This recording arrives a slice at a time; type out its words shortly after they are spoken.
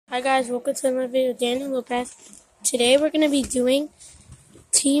Hi guys, welcome to my video, Daniel Lopez. Today we're going to be doing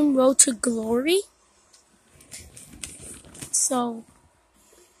Team Road to Glory. So,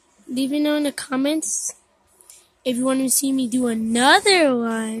 leave me know in the comments if you want to see me do another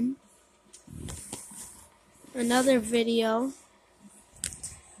video,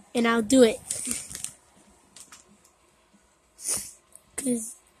 and I'll do it.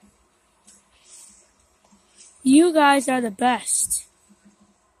 Because you guys are the best.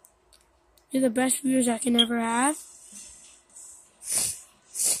 You're the best viewers I can ever have.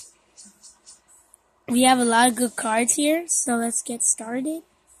 We have a lot of good cards here, so let's get started.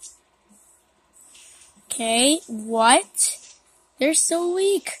 Okay, what? They're so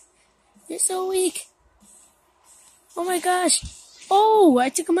weak. They're so weak. Oh my gosh. Oh, I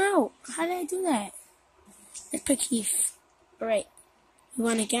took him out. How did I do that? Let's pick Heath. Alright, we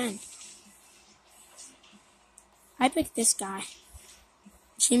won again. I picked this guy.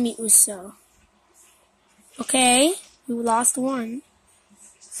 Jimmy Uso. Okay, we lost one.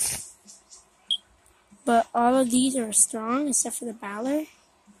 But all of these are strong except for the Balor,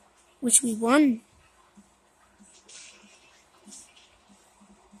 which we won.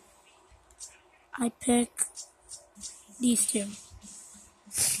 I pick these two.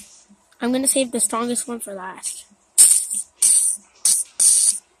 I'm going to save the strongest one for last.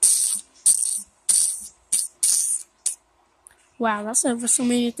 Wow, that's a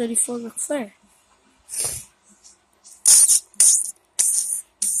WrestleMania 34 Ric Flair.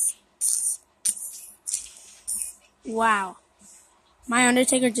 Wow. My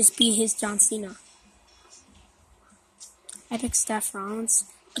Undertaker just beat his John Cena. I picked Seth Rollins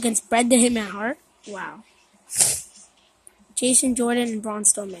against Bret the Hitman Hart. Wow. Jason Jordan and Braun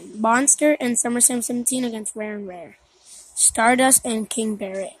Strowman. Monster and SummerSlam 17 against Rare and Rare. Stardust and King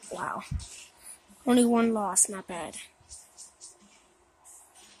Barrett. Wow. Only one loss, not bad.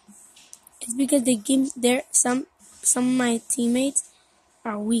 It's because they give some of my teammates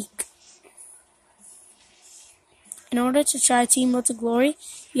are weak. In order to try Team Road to Glory,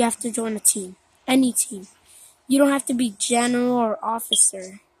 you have to join a team. Any team. You don't have to be general or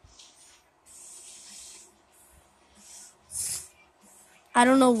officer. I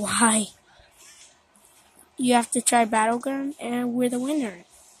don't know why. You have to try Battleground, and we're the winner.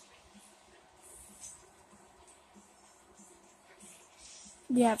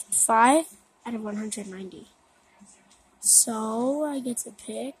 We have 5 out of 190. So, I get to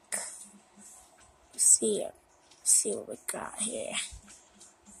pick. Let's see what we got here.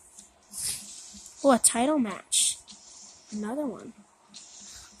 Oh, a title match. Another one.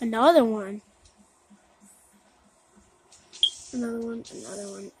 Another one. Another one, another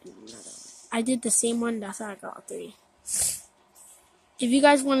one, and another one. I did the same one, that's how I got 3. If you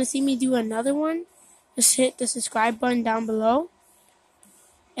guys want to see me do another one, just hit the subscribe button down below.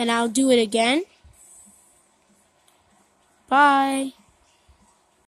 And I'll do it again. Bye.